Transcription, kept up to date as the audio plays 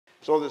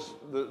So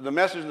the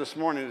message this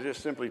morning is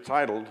just simply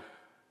titled,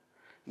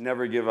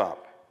 Never Give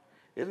Up.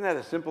 Isn't that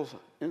a simple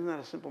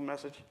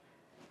message?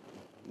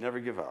 Never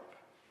give up.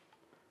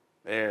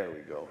 There we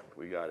go.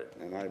 We got it.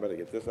 And I better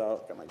get this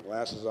out. Got my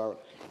glasses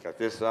out. Got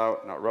this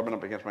out. Not rubbing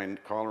up against my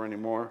collar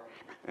anymore.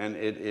 And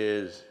it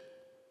is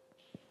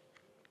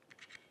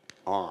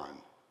on.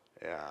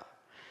 Yeah.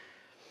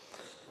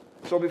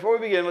 So before we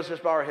begin, let's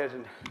just bow our heads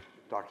and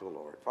talk to the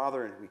Lord.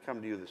 Father, we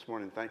come to you this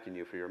morning thanking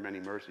you for your many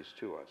mercies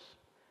to us.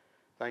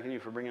 Thanking you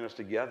for bringing us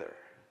together.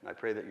 And I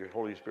pray that your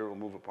Holy Spirit will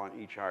move upon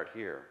each heart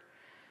here.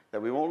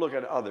 That we won't look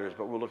at others,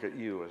 but we'll look at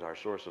you as our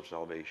source of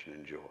salvation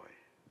and joy.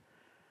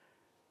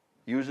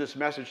 Use this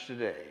message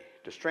today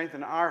to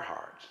strengthen our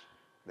hearts,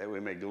 that we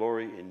may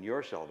glory in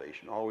your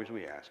salvation. Always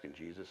we ask in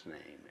Jesus'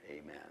 name,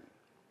 amen.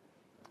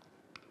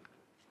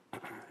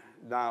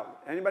 Now,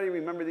 anybody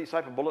remember these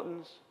type of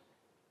bulletins?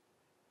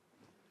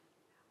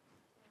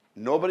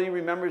 Nobody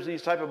remembers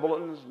these type of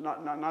bulletins?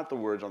 Not the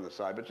words on the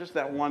side, but just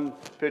that one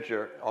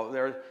picture. Oh,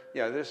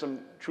 there's some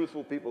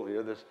truthful people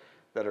here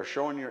that are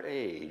showing your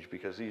age,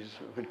 because these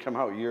would come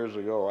out years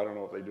ago. I don't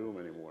know if they do them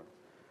anymore.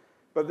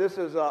 But this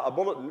is a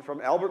bulletin from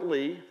Albert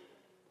Lee,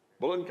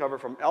 bulletin cover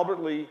from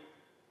Albert Lee,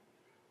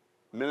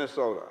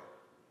 Minnesota.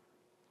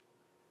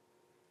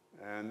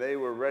 And they that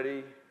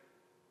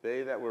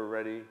were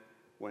ready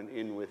went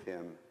in with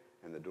him,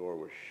 and the door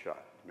was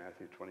shut.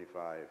 Matthew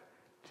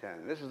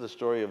 25:10. This is the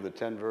story of the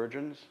 10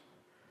 virgins.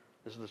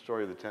 This is the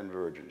story of the 10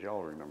 virgins.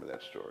 Y'all remember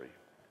that story.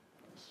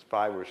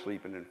 5 were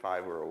sleeping and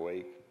 5 were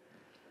awake.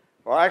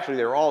 Well, actually,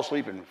 they were all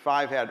sleeping.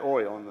 5 had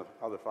oil and the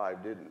other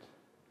 5 didn't.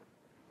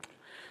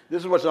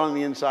 This is what's on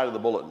the inside of the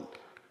bulletin.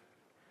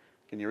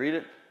 Can you read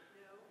it?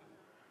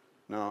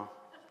 No?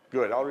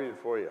 Good, I'll read it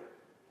for you.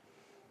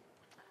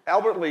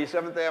 Albert Lee,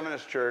 Seventh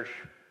Adventist Church,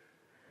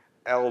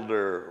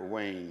 Elder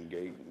Wayne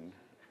Gayton.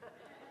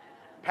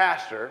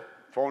 Pastor,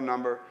 phone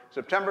number,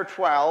 September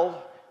 12,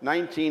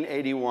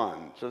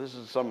 1981. So this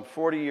is some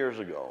 40 years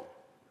ago.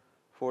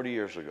 40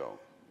 years ago.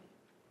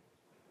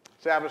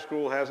 Sabbath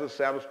school has a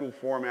Sabbath school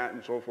format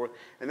and so forth.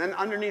 And then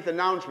underneath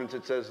announcements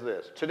it says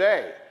this.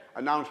 Today,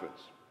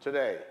 announcements,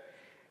 today,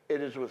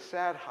 it is with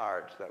sad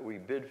hearts that we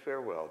bid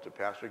farewell to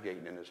Pastor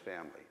Gayton and his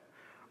family.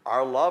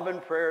 Our love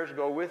and prayers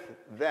go with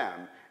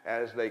them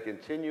as they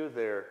continue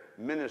their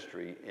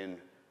ministry in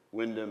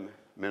Windham,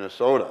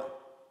 Minnesota.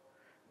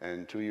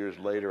 And 2 years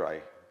later,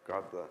 I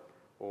got the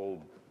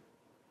old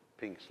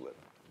pink slip.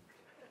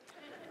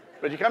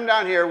 But you come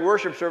down here,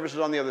 worship service is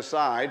on the other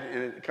side,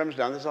 and it comes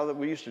down. This is how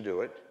we used to do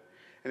it.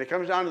 And it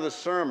comes down to the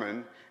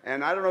sermon,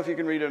 and I don't know if you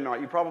can read it or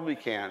not. You probably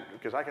can't,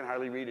 because I can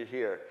hardly read it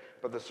here.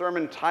 But the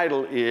sermon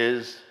title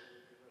is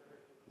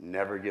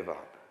Never Give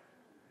Up.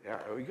 Yeah,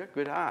 we got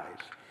good eyes.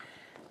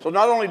 So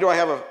not only do I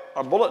have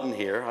a bulletin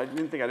here, I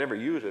didn't think I'd ever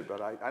use it,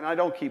 but I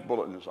don't keep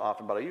bulletins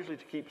often, but I usually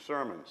keep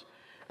sermons.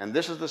 And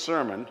this is the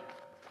sermon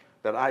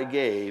that I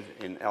gave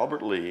in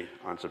Albert Lee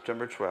on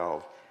September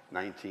 12,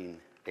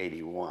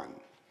 1981.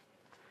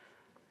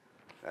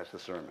 That's the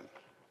sermon.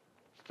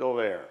 Still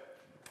there.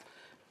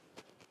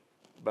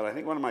 But I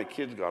think one of my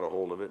kids got a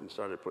hold of it and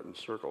started putting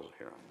circles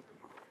here.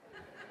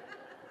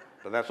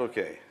 But that's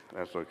okay.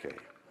 That's okay.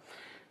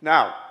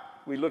 Now,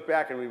 we look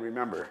back and we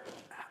remember.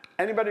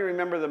 Anybody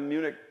remember the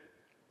Munich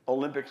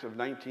Olympics of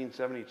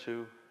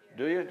 1972?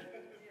 Do you?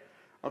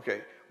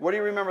 Okay. What do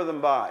you remember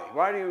them by?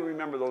 Why do you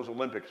remember those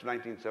Olympics of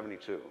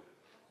 1972?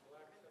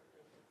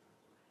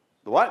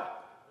 The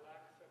what?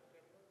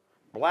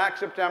 Black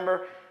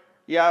September.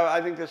 Yeah,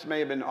 I think this may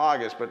have been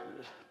August, but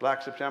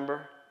Black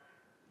September.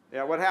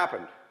 Yeah, what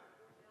happened?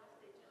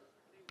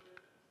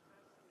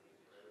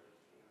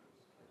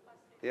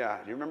 Yeah,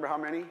 do you remember how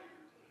many?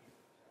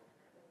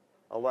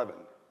 11.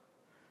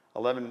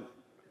 11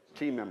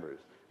 team members.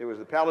 It was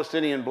the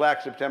Palestinian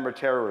Black September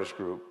terrorist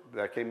group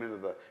that came into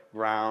the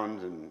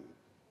grounds and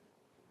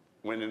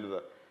went into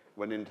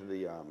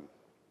the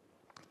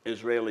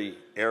Israeli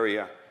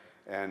area,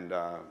 and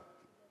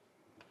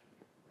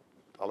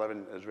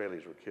 11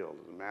 Israelis were killed.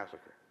 It was a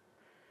massacre.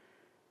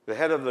 The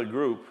head of the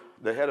group,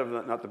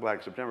 not the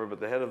Black September, but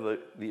the head of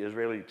the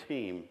Israeli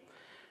team,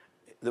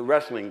 the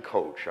wrestling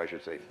coach, I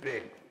should say,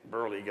 big,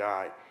 burly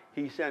guy,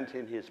 he sent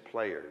in his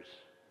players.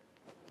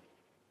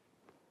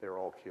 They were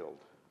all killed.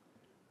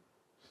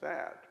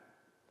 Sad.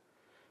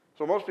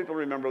 So most people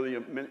remember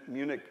the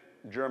Munich,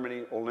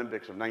 Germany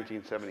Olympics of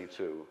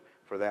 1972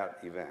 for that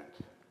event.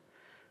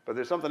 But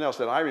there's something else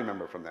that I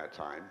remember from that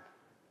time.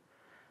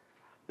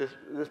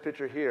 This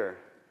picture here,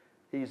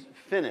 he's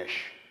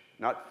Finnish,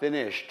 not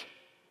finished.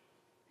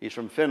 He's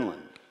from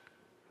Finland.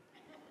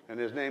 And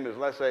his name is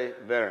Lasse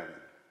Veren.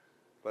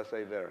 Lasse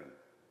Veren.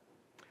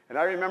 And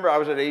I remember I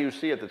was at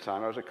AUC at the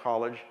time. I was at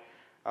college.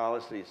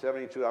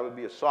 72, I would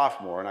be a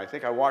sophomore. And I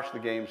think I watched the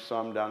game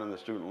some down in the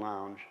student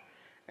lounge.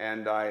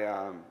 And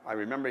I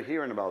remember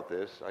hearing about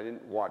this. I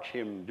didn't watch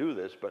him do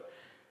this, but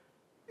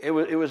it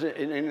was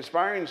an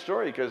inspiring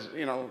story because,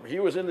 you know, he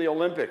was in the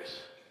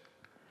Olympics.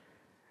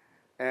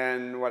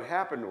 And what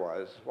happened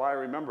was, why I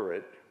remember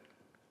it,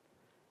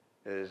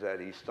 is that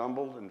he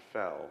stumbled and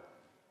fell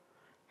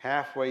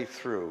halfway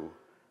through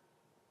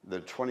the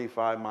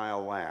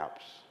 25-mile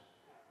laps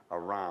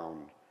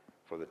around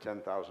for the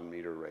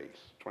 10,000-meter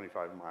race.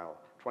 25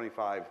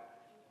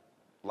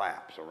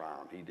 laps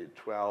around. He did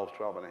 12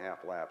 and a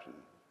half laps and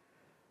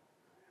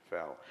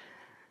fell.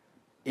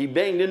 He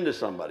banged into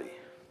somebody,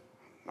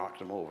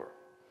 knocked him over.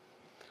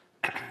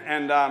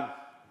 And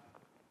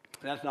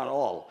that's not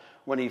all.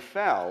 When he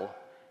fell,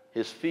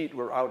 his feet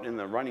were out in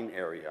the running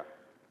area,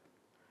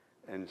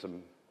 and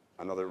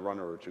another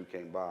runner or two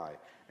came by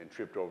and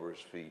tripped over his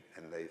feet,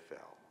 and they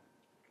fell.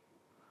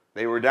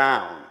 They were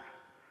down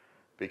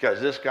because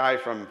this guy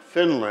from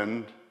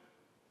Finland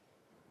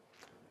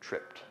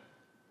tripped.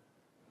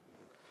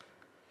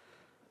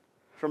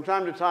 From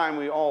time to time,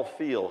 we all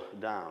feel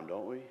down,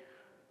 don't we?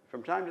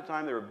 From time to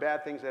time, there are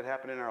bad things that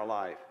happen in our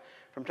life.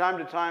 From time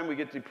to time, we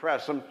get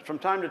depressed. From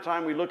time to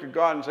time, we look at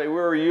God and say,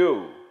 where are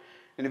you?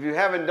 And if you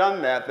haven't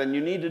done that, then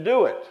you need to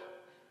do it,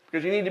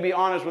 because you need to be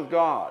honest with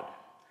God.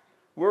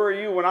 Where are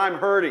you when I'm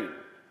hurting?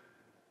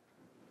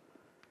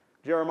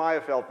 Jeremiah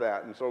felt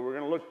that, and so we're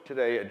going to look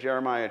today at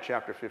Jeremiah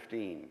chapter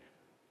 15.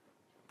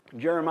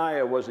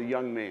 Jeremiah was a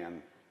young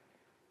man.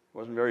 He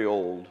wasn't very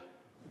old,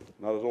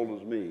 not as old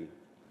as me,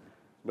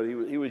 but he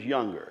was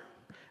younger.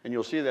 And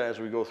you'll see that as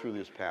we go through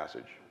this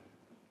passage.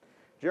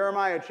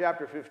 Jeremiah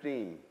chapter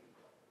 15.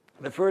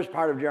 The first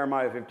part of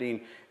Jeremiah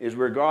 15 is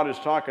where God is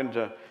talking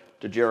to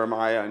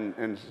Jeremiah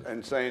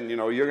and saying, you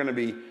know, you're going to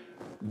be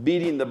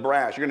beating the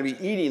brass. You're going to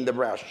be eating the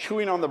brass,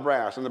 chewing on the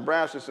brass. And the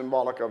brass is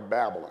symbolic of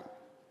Babylon.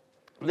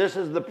 This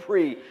is the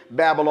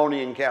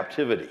pre-Babylonian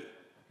captivity.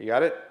 You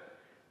got it?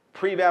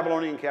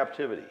 Pre-Babylonian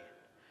captivity.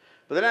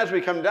 But then as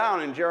we come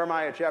down in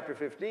Jeremiah chapter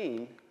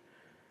 15,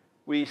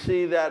 we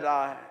see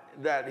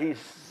that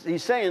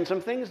he's saying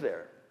some things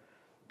there.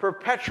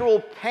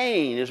 Perpetual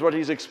pain is what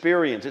he's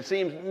experienced. It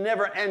seems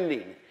never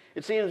ending.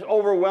 It seems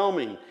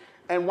overwhelming.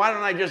 And why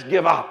don't I just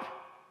give up?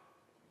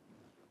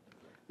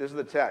 This is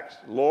the text.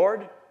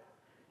 Lord,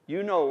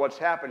 you know what's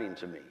happening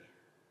to me.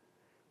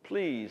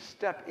 Please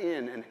step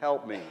in and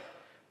help me.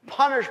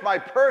 Punish my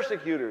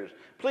persecutors.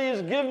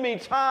 Please give me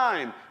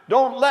time.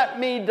 Don't let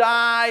me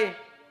die.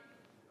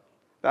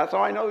 That's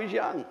how I know he's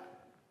young.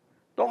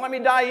 Don't let me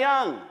die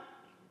young.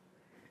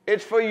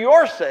 It's for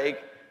your sake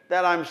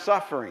that I'm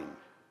suffering.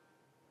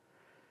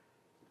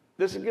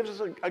 This gives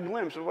us a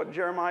glimpse of what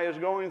Jeremiah is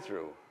going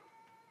through.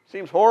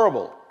 Seems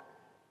horrible.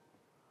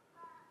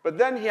 But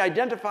then he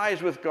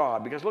identifies with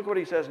God, because look what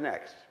he says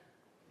next.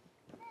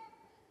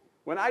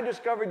 When I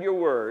discovered your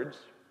words,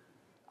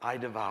 I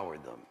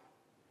devoured them.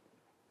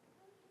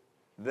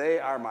 They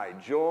are my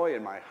joy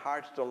and my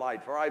heart's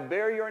delight, for I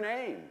bear your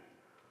name,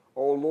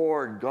 O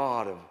Lord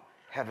God of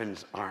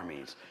heaven's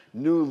armies.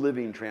 New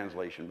Living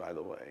Translation, by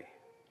the way.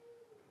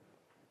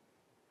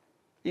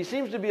 He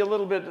seems to be a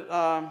little bit,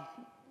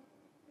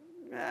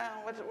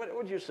 what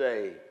would you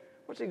say?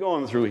 What's he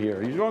going through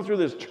here? He's going through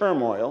this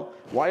turmoil.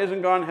 Why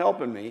isn't God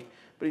helping me?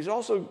 But he's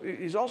also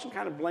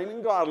kind of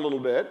blaming God a little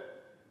bit.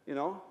 You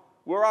know,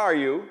 where are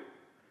you?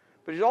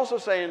 But he's also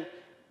saying,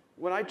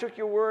 when I took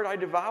your word, I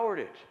devoured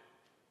it.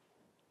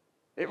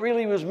 It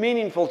really was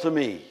meaningful to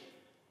me.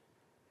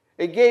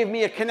 It gave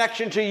me a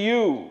connection to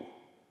you.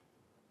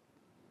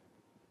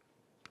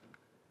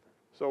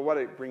 So what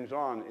it brings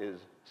on is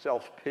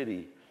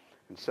self-pity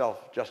and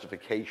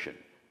self-justification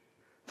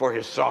for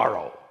his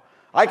sorrow.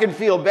 I can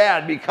feel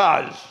bad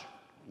because,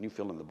 you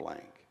fill in the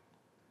blank.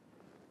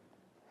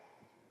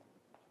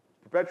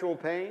 Perpetual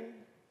pain,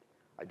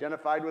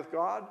 identified with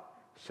God,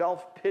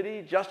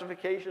 self-pity,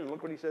 justification.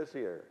 Look what he says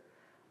here.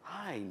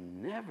 I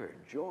never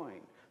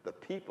joined the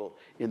people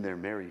in their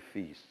merry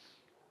feasts.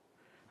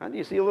 And do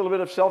you see a little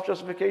bit of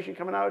self-justification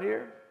coming out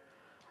here?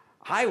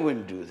 I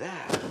wouldn't do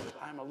that.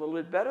 I'm a little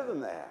bit better than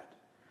that.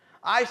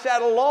 I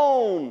sat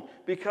alone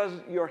because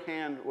your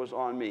hand was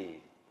on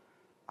me.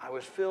 I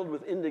was filled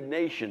with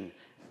indignation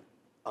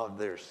of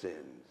their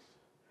sins.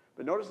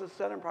 But notice the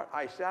second part,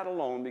 I sat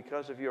alone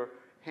because of your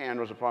hand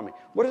was upon me.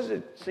 What does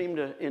it seem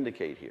to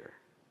indicate here?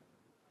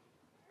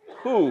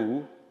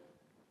 Who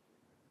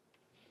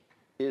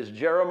is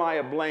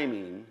Jeremiah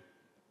blaming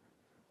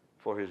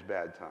for his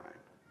bad time?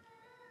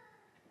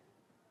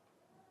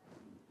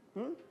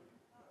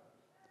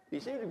 He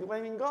seems to be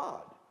blaming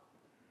God.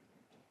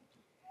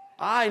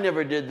 I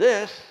never did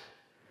this.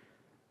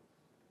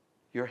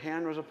 Your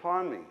hand was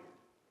upon me.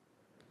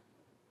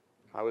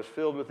 I was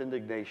filled with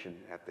indignation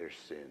at their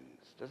sins.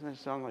 Doesn't that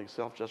sound like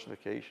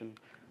self-justification?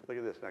 Look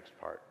at this next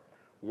part.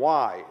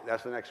 Why?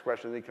 That's the next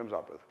question that he comes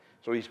up with.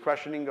 So he's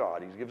questioning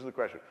God. He gives the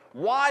question.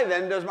 Why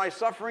then does my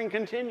suffering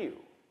continue?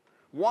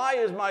 Why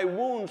is my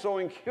wound so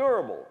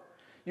incurable?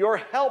 Your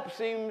help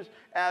seems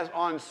as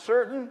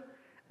uncertain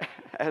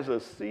as a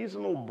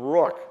seasonal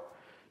brook.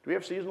 Do we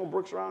have seasonal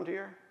brooks around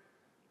here?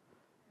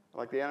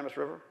 Like the Animas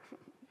River?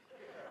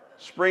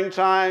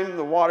 Springtime,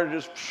 the water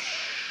just...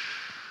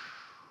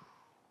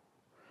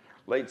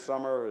 Late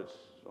summer, it's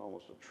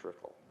almost a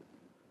trickle.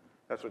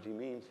 That's what he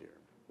means here.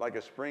 Like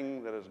a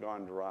spring that has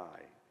gone dry.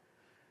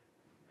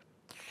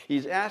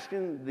 He's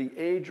asking the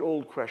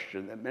age-old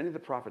question that many of the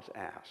prophets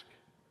ask.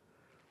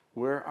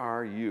 Where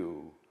are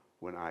you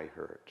when I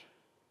hurt?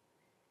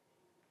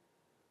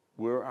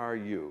 where are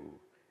you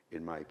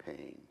in my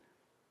pain?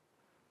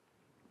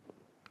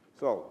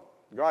 So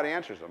God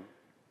answers him.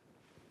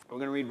 We're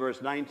going to read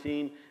verse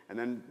 19 and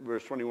then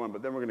verse 21,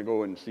 but then we're going to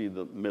go and see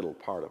the middle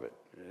part of it.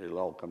 It'll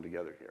all come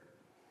together here.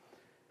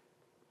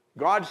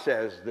 God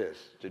says this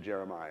to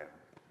Jeremiah: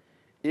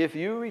 if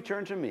you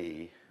return to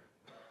me,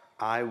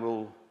 I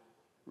will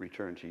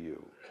return to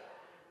you.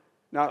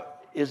 Now,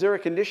 is there a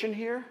condition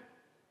here?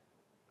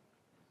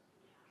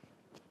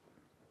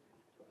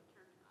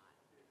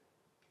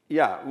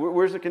 Yeah,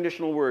 where's the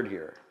conditional word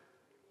here?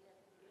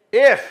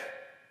 If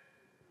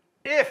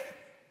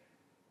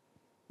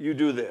you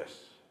do this.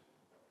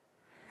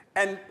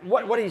 And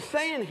what he's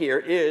saying here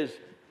is,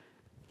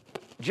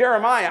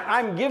 Jeremiah,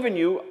 I'm giving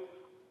you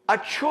a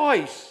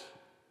choice.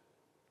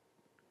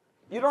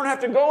 You don't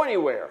have to go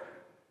anywhere.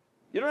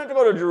 You don't have to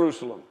go to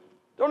Jerusalem.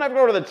 You don't have to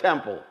go to the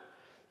temple.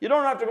 You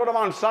don't have to go to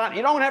Mount Sinai.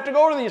 You don't have to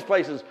go to these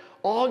places.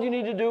 All you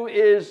need to do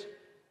is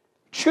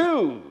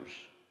choose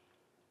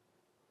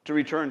to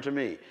return to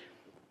me.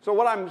 So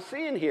what I'm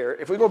seeing here,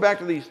 if we go back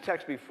to these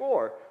texts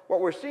before,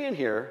 what we're seeing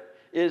here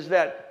is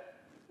that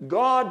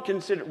God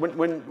considers,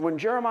 when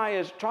Jeremiah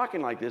is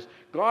talking like this,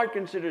 God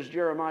considers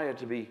Jeremiah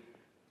to be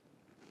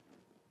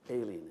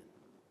alienated,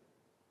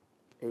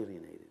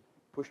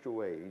 pushed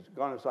away. He's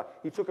gone aside.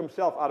 He took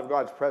himself out of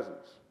God's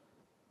presence.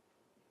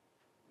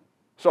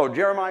 So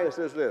Jeremiah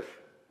says this,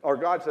 or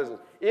God says this: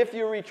 if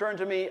you return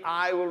to me,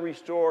 I will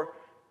restore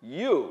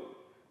you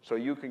so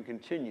you can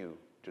continue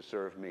to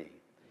serve me.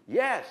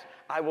 Yes,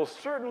 I will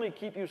certainly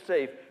keep you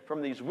safe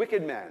from these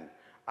wicked men.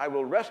 I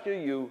will rescue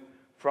you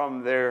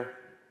from their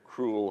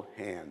cruel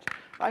hands.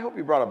 I hope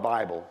you brought a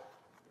Bible.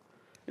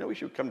 You know, we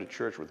should come to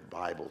church with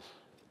Bibles.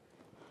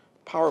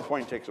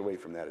 PowerPoint takes away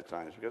from that at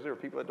times because there are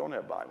people that don't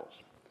have Bibles.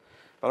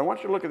 But I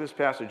want you to look at this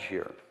passage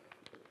here.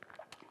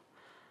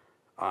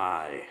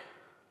 I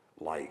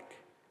like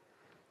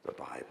the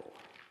Bible.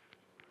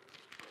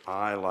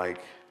 I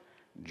like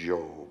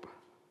Job.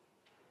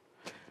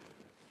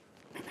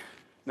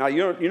 Now,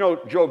 you know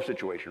Job's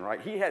situation, right?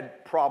 He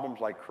had problems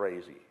like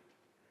crazy.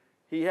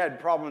 He had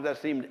problems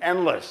that seemed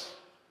endless,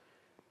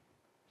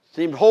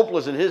 seemed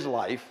hopeless in his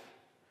life.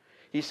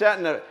 He sat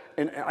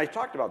and I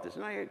talked about this.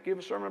 Didn't I give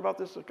a sermon about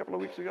this a couple of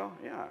weeks ago?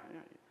 Yeah.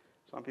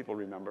 Some people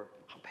remember.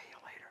 I'll pay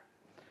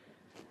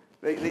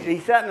you later. He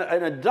sat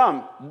in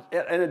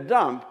a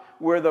dump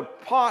where the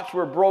pots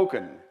were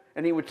broken,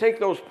 and he would take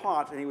those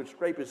pots and he would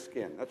scrape his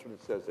skin. That's what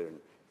it says there in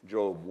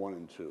Job 1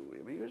 and 2.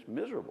 I mean, he was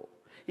miserable.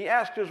 He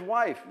asked his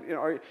wife,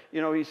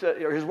 he said,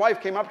 his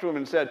wife came up to him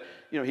and said,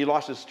 he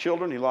lost his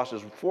children, he lost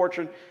his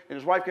fortune, and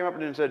his wife came up to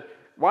him and said,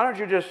 why don't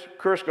you just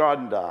curse God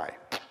and die?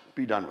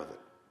 Be done with it.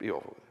 Be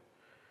over with it.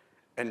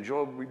 And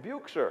Job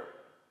rebukes her.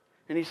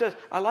 And he says,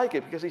 I like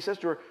it, because he says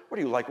to her, what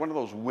do you like, one of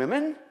those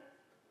women?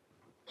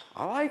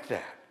 I like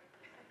that.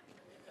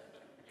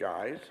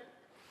 Guys,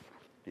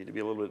 need to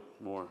be a little bit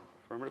more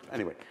affirmative.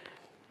 Anyway,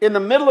 in the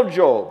middle of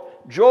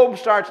Job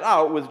starts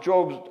out with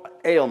Job's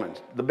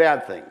ailments, the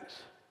bad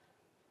things.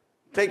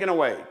 Taken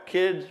away.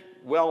 Kids,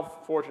 wealth,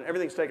 fortune,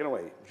 everything's taken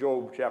away.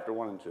 Job chapter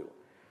 1 and 2.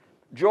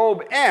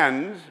 Job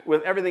ends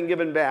with everything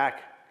given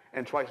back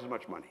and twice as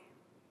much money.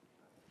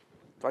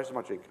 Twice as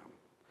much income.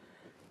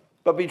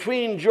 But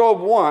between Job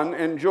 1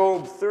 and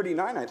Job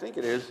 39, I think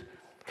it is,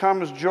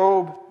 comes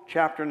Job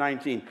chapter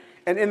 19.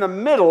 And in the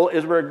middle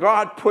is where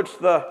God puts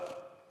the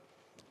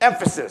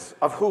emphasis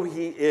of who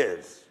he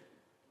is.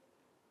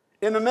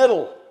 In the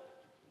middle,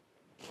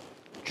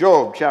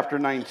 Job chapter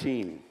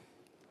 19.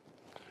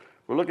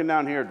 We're looking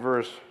down here at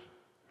verse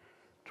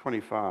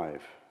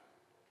 25.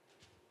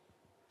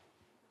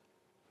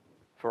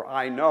 For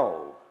I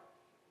know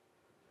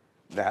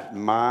that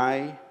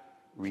my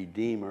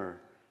Redeemer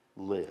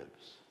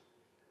lives.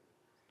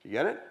 You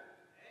get it? Amen.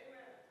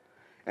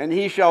 And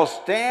he shall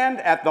stand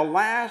at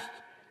last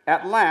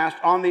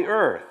on the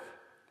earth.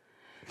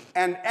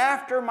 And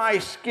after my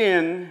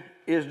skin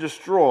is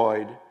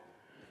destroyed,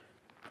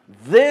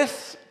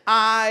 this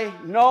I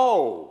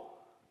know.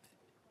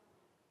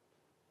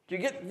 Do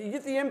you get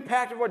the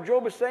impact of what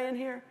Job is saying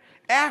here?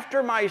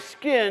 After my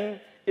skin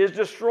is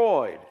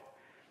destroyed,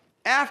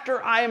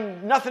 after I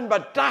am nothing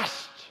but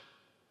dust,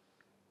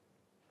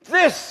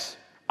 this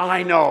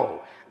I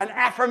know. An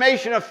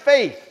affirmation of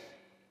faith,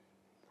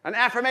 an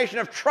affirmation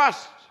of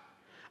trust,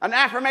 an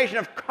affirmation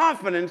of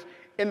confidence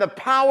in the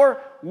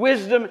power,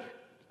 wisdom,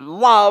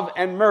 love,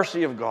 and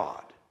mercy of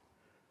God.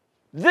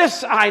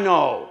 This I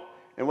know.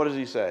 And what does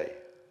he say?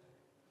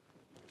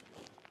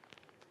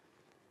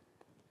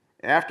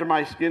 After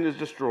my skin is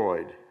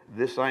destroyed,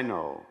 this I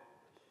know,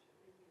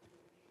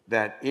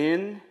 that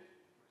in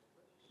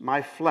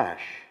my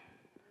flesh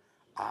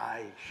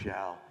I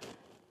shall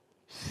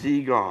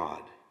see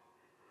God,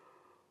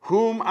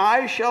 whom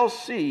I shall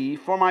see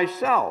for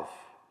myself,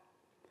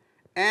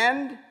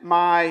 and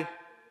my,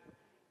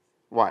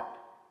 what?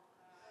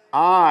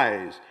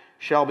 Eyes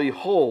shall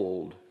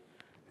behold,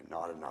 and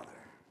not another.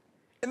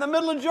 In the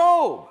middle of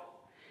Job,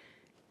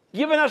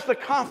 giving us the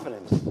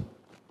confidence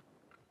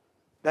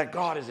that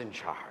God is in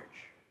charge.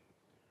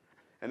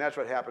 And that's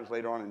what happens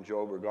later on in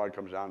Job, where God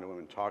comes down to him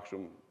and talks to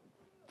him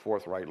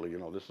forthrightly,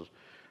 this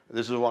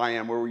is who I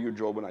am. Where were you,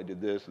 Job, when I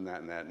did this and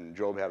that and that? And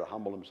Job had to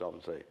humble himself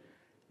and say,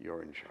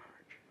 you're in charge.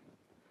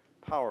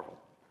 Powerful.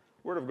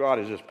 Word of God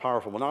is just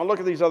powerful. Well, now look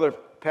at these other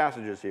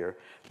passages here.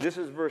 This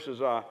is verses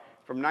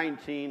from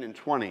 19 and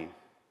 20.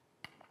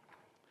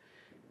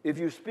 If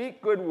you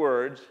speak good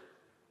words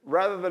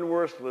rather than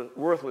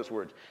worthless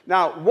words.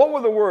 Now, what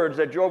were the words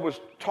that Job was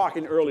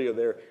talking earlier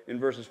there in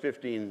verses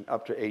 15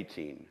 up to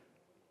 18?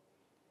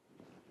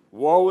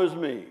 Woe is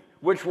me.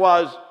 Which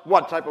was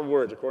what type of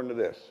words according to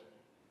this?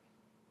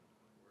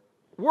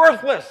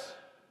 Worthless.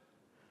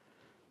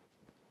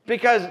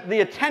 Because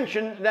the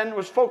attention then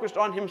was focused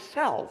on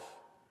himself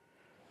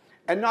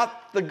and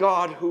not the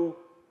God who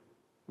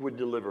would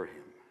deliver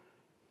him.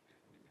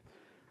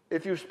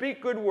 If you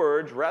speak good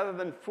words rather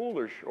than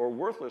foolish or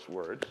worthless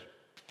words,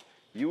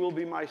 you will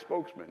be my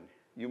spokesman.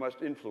 You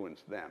must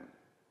influence them.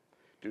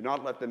 Do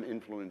not let them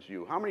influence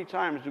you. How many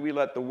times do we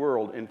let the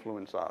world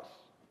influence us?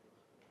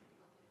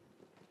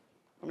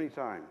 How many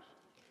times?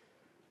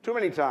 Too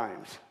many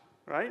times,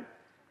 right?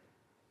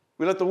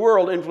 We let the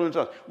world influence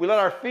us. We let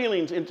our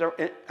feelings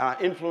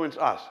influence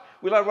us.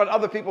 We let what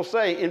other people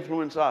say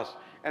influence us.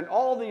 And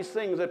all these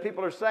things that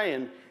people are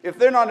saying, if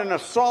they're not in a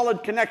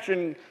solid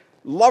connection,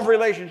 love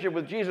relationship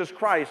with Jesus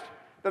Christ,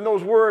 then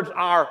those words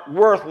are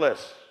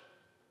worthless.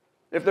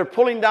 If they're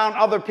pulling down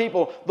other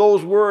people,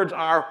 those words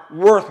are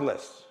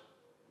worthless.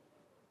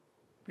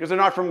 Because they're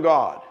not from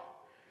God.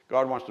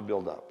 God wants to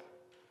build up,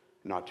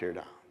 not tear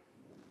down.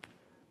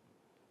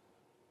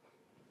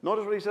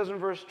 Notice what he says in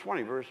verse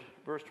 20. Verse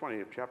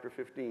 20 of chapter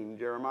 15.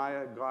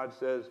 Jeremiah, God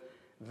says,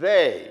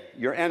 they,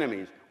 your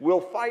enemies,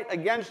 will fight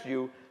against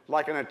you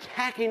like an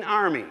attacking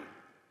army.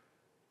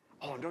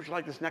 Oh, don't you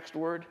like this next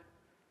word?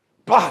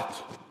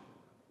 But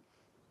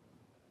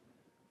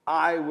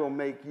I will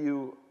make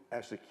you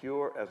as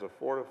secure as a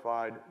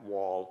fortified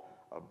wall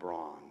of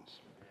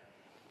bronze.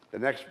 The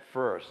next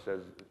verse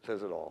says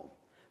it all.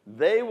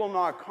 They will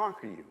not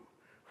conquer you,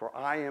 for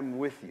I am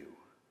with you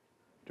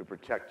to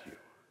protect you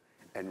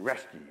and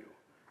rescue you.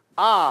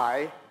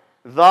 I,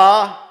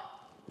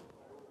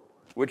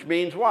 which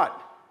means what?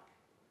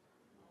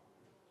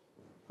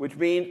 Which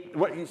means,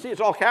 what you see,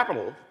 it's all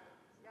capital.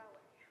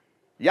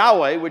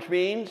 Yahweh, which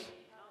means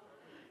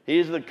he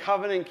is the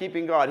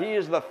covenant-keeping God. He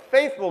is the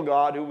faithful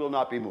God who will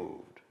not be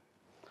moved.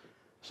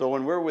 So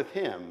when we're with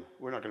him,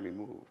 we're not going to be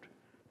moved.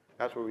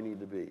 That's where we need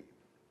to be.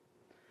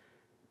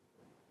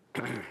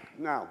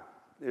 Now,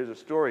 there's a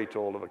story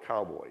told of a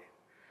cowboy.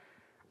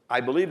 I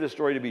believe this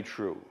story to be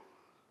true.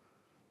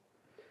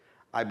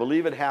 I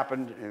believe it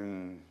happened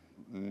in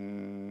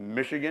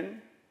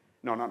Michigan.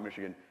 No, not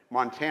Michigan.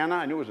 Montana.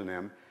 I knew it was an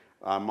M.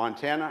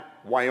 Montana,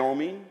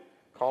 Wyoming,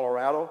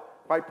 Colorado,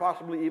 quite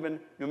possibly even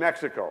New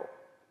Mexico.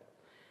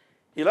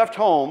 He left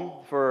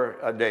home for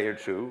a day or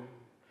two,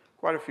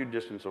 quite a few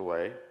distance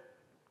away,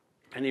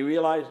 and he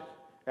realized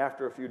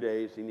after a few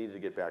days he needed to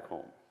get back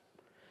home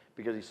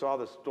because he saw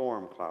the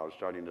storm clouds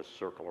starting to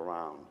circle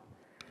around.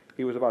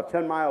 He was about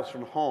 10 miles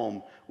from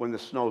home when the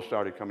snow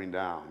started coming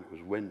down. It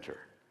was winter.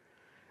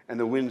 And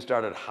the wind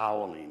started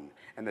howling,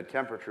 and the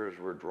temperatures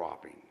were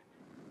dropping.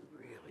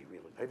 Really,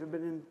 really. Have you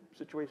been in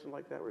situations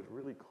like that where it's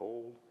really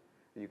cold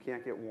and you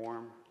can't get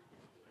warm?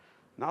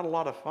 Not a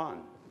lot of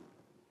fun.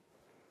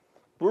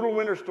 Brutal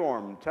winter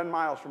storm, 10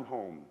 miles from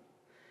home.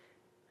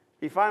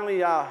 He finally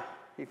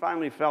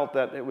felt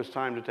that it was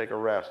time to take a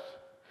rest.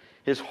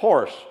 His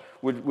horse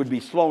would be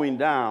slowing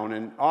down,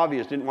 and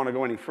obvious didn't want to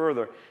go any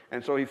further.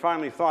 And so he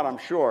finally thought, I'm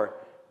sure,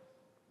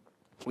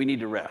 we need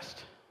to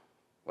rest.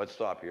 Let's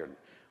stop here.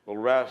 We'll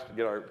rest,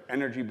 get our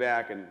energy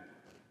back, and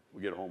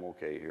we'll get home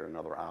okay here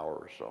another hour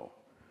or so.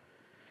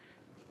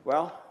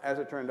 Well, as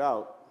it turned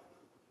out,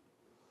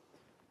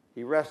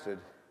 he rested,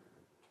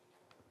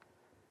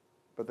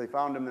 but they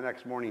found him the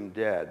next morning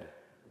dead,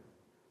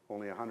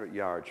 only 100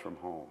 yards from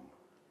home.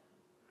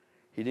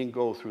 He didn't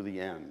go through the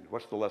end.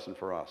 What's the lesson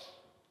for us?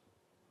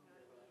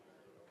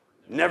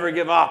 Never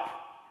give up.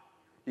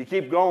 You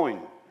keep going.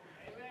 Amen.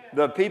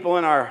 The people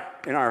in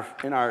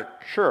our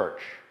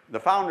church, the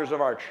founders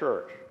of our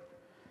church,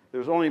 there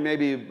was only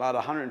maybe about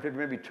 150,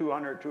 maybe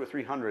 200, 200 or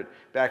 300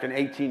 back in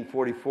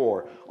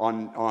 1844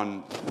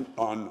 on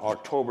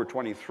October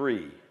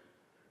 23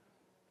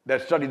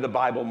 that studied the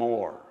Bible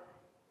more.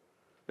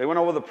 They went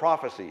over the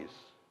prophecies.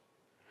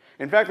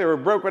 In fact, they were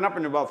broken up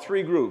into about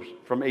 3 groups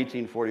from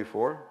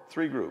 1844,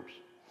 3 groups.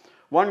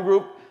 One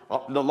group,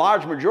 the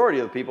large majority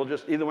of the people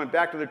just either went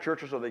back to their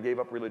churches or they gave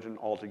up religion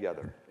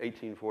altogether.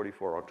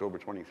 1844, October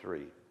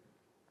 23.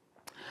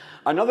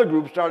 Another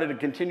group started to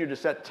continue to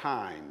set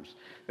times.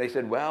 They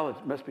said, well, it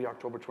must be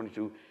October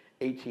 22,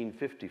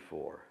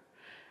 1854.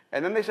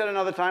 And then they said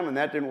another time, and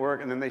that didn't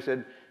work, and then they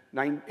said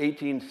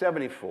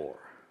 1874.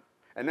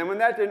 And then when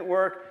that didn't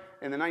work,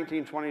 in the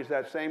 1920s,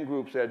 that same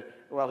group said,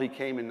 well, he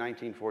came in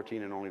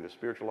 1914 and only the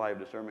spiritual eye of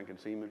discernment can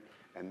see him,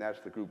 and that's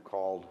the group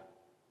called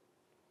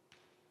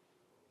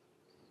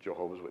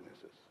Jehovah's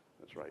Witnesses.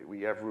 That's right.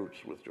 We have roots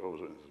with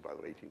Jehovah's Witnesses, by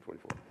the way,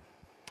 1844.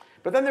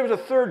 But then there was a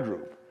third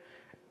group,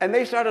 and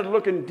they started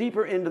looking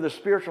deeper into the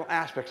spiritual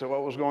aspects of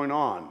what was going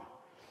on.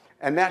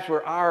 And that's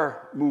where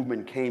our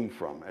movement came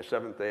from as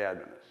Seventh-day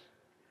Adventists.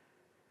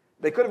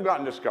 They could have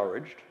gotten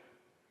discouraged.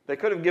 They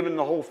could have given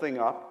the whole thing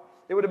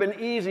up. It would have been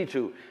easy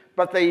to.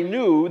 But they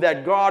knew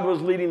that God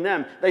was leading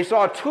them. They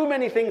saw too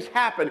many things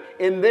happen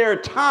in their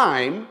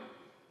time,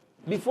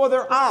 before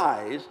their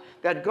eyes,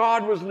 that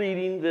God was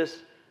leading this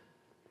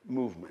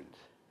movement.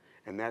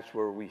 And that's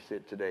where we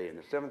sit today in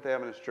the Seventh-day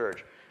Adventist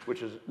Church,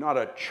 which is not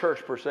a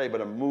church per se, but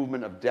a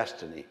movement of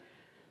destiny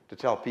to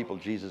tell people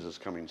Jesus is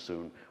coming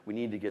soon. We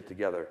need to get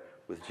together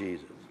with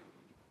Jesus.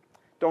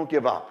 Don't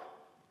give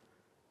up.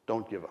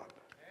 Don't give up.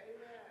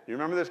 Amen. You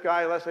remember this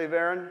guy, Leslie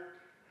Varon?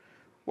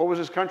 What was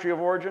his country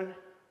of origin?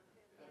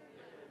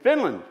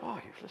 Finland. Oh,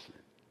 you're listening.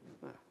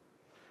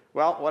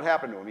 Well, what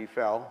happened to him? He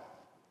fell,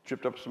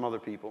 tripped up some other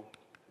people,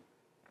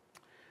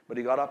 but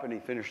he got up and he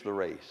finished the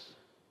race.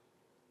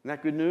 Isn't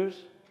that good news?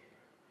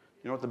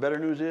 You know what the better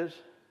news is?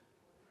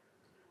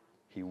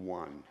 He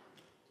won.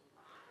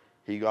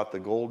 He got the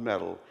gold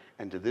medal,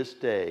 and to this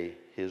day,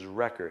 his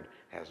record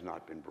has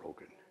not been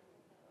broken.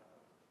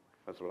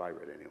 That's what I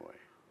read anyway.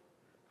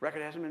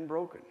 Record hasn't been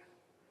broken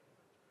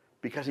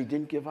because he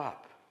didn't give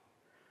up.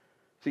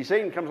 See,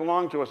 Satan comes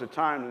along to us at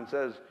times and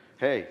says,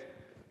 hey,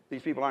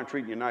 these people aren't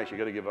treating you nice, you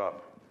got to give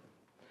up.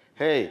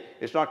 Hey,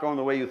 it's not going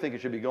the way you think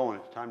it should be going,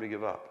 it's time to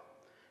give up.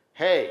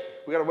 Hey,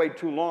 we got to wait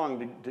too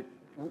long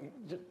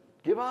to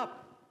give up.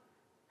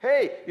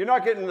 Hey, you're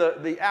not getting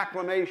the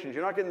acclamations,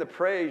 you're not getting the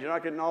praise, you're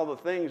not getting all the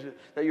things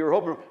that you were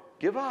hoping for.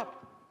 Give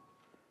up.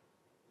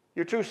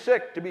 You're too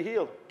sick to be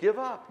healed. Give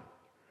up.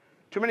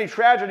 Too many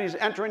tragedies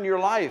entering your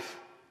life.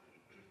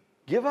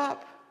 Give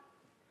up.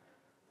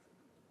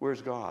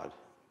 Where's God?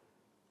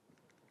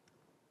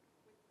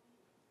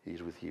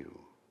 He's with you.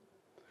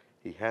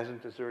 He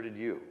hasn't deserted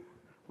you.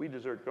 We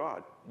desert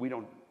God. We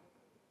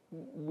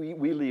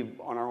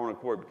leave on our own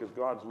accord because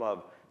God's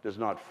love does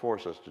not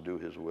force us to do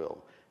his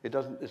will.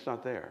 It's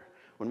not there.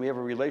 When we have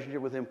a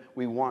relationship with him,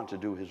 we want to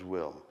do his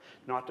will,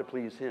 not to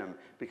please him,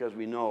 because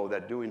we know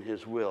that doing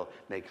his will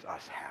makes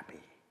us happy.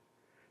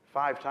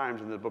 5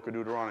 times in the book of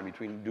Deuteronomy,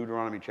 between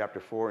Deuteronomy chapter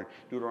 4 and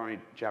Deuteronomy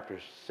chapter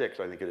 6,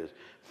 I think it is.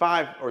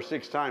 5 or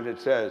 6 times it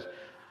says,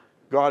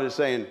 God is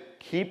saying,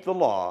 keep the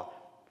law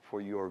for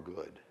your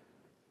good.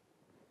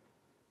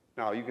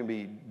 Now, you can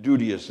be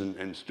duteous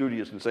and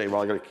studious and say,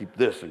 well, I got to keep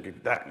this and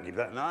keep that and keep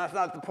that. No, that's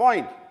not the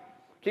point.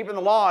 Keeping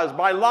the law is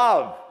by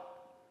love.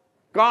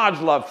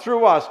 God's love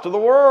through us to the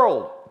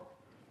world.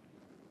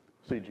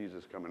 See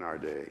Jesus come in our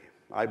day.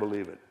 I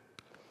believe it.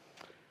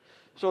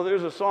 So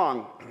there's a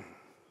song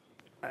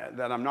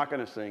that I'm not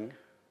going to sing,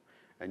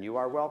 and you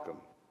are welcome.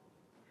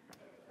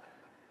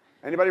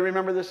 Anybody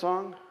remember this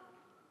song?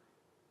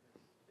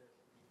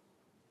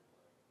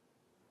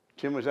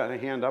 Tim, was that a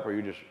hand up or are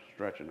you just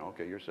stretching?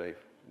 Okay, you're safe.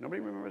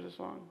 Nobody remembers this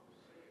song?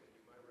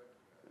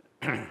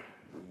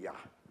 Yeah.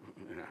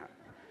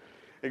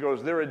 It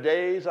goes, there are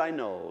days I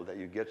know that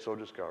you get so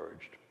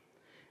discouraged.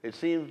 It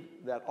seems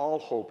that all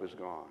hope is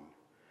gone.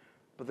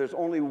 But there's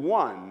only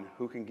one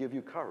who can give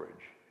you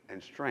courage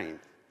and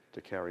strength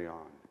to carry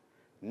on.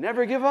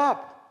 Never give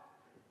up.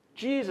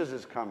 Jesus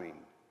is coming.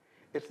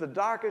 It's the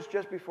darkest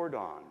just before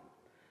dawn.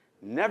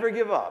 Never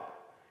give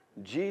up.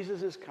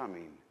 Jesus is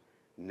coming.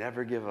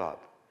 Never give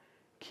up.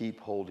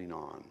 Keep holding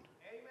on.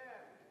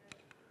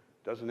 Amen.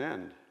 Doesn't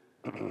end.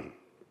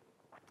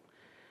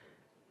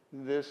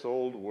 This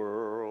old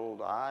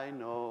world, I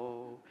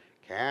know,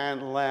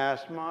 can't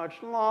last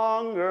much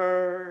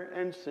longer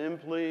and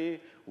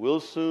simply will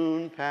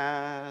soon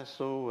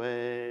pass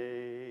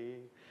away.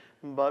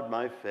 But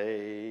my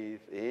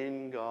faith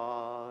in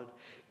God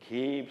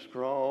keeps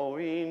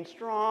growing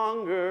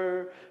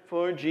stronger,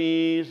 for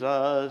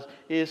Jesus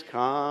is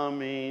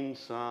coming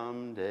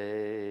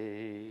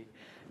someday.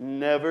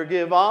 Never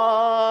give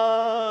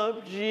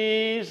up,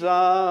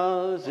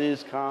 Jesus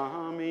is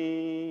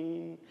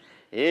coming.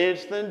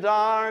 It's the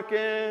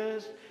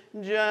darkest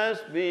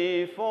just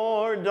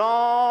before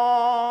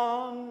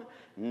dawn.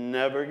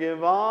 Never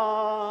give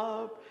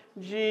up,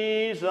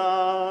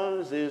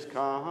 Jesus is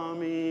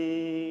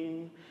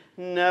coming.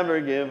 Never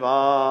give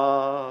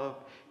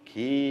up,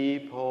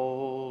 keep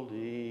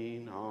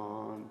holding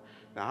on.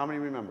 Now, how many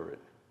remember it?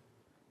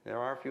 There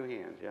are a few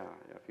hands, yeah,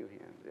 a few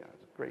hands, yeah.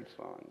 It's a great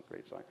song,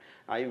 great song.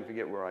 I even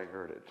forget where I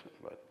heard it,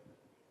 but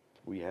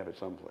we have it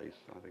someplace,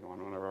 I think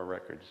on one of our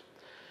records.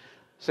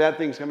 Sad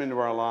things come into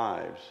our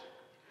lives,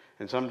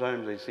 and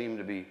sometimes they seem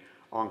to be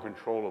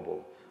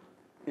uncontrollable,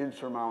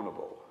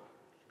 insurmountable.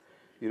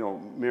 You know,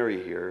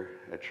 Mary here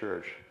at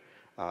church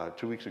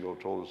 2 weeks ago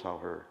told us how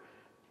her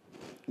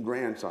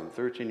grandson,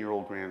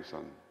 13-year-old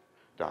grandson,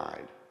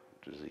 died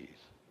of disease.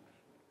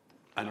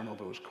 I don't know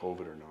if it was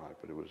COVID or not,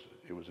 but it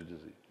was a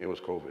disease. It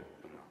was COVID.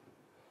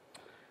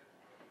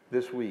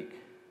 This week,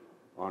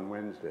 on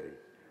Wednesday,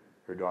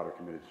 her daughter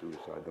committed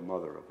suicide, the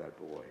mother of that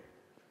boy.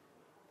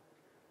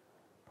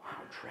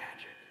 How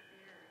tragic.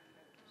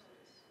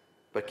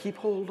 But keep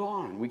hold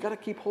on. We got to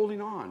keep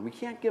holding on. We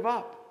can't give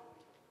up.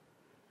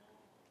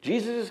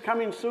 Jesus is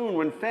coming soon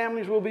when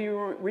families will be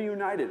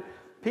reunited.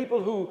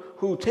 People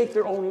who take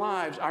their own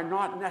lives are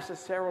not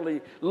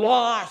necessarily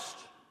lost.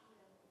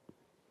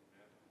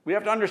 We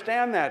have to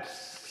understand that,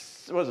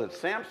 what was it,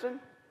 Samson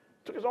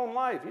took his own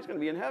life. He's going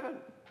to be in heaven.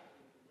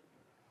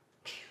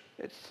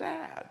 It's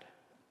sad.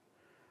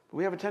 But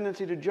we have a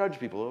tendency to judge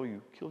people. Oh,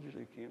 you killed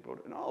yourself, you can't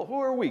vote. No, who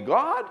are we?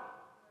 God?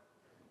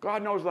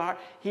 God knows the heart.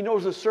 He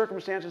knows the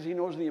circumstances. He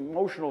knows the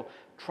emotional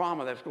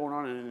trauma that's going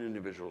on in an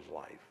individual's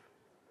life.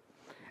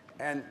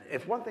 And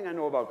if one thing I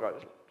know about God,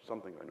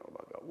 something I know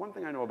about God, one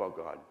thing I know about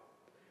God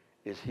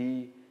is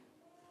he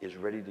is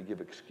ready to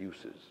give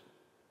excuses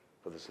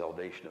for the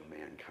salvation of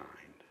mankind.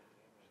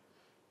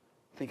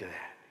 Think of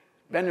that.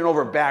 Bending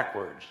over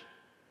backwards,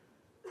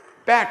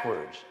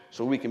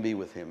 so we can be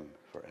with him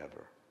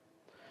forever.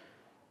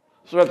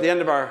 So at the end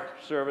of our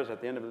service,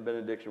 at the end of the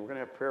benediction, we're going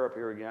to have prayer up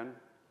here again.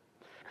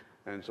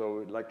 And so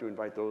we'd like to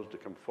invite those to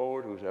come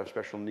forward who have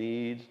special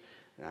needs,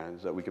 and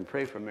so that we can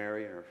pray for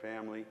Mary and her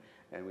family,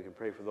 and we can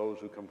pray for those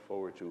who come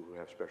forward too who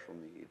have special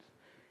needs.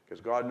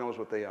 Because God knows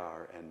what they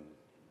are, and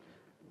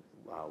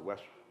Wes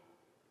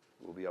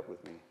will be up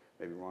with me.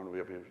 Maybe Ron will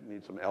be up here. We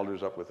need some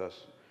elders up with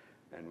us,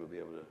 and we'll be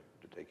able to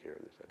take care of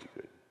this. That'd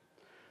be good.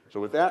 So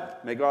with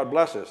that, may God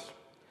bless us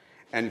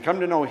and come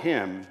to know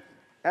him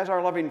as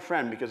our loving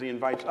friend, because he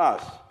invites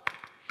us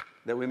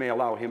that we may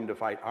allow him to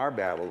fight our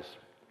battles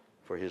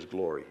for his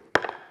glory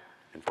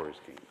and for his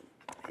kingdom.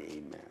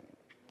 Amen.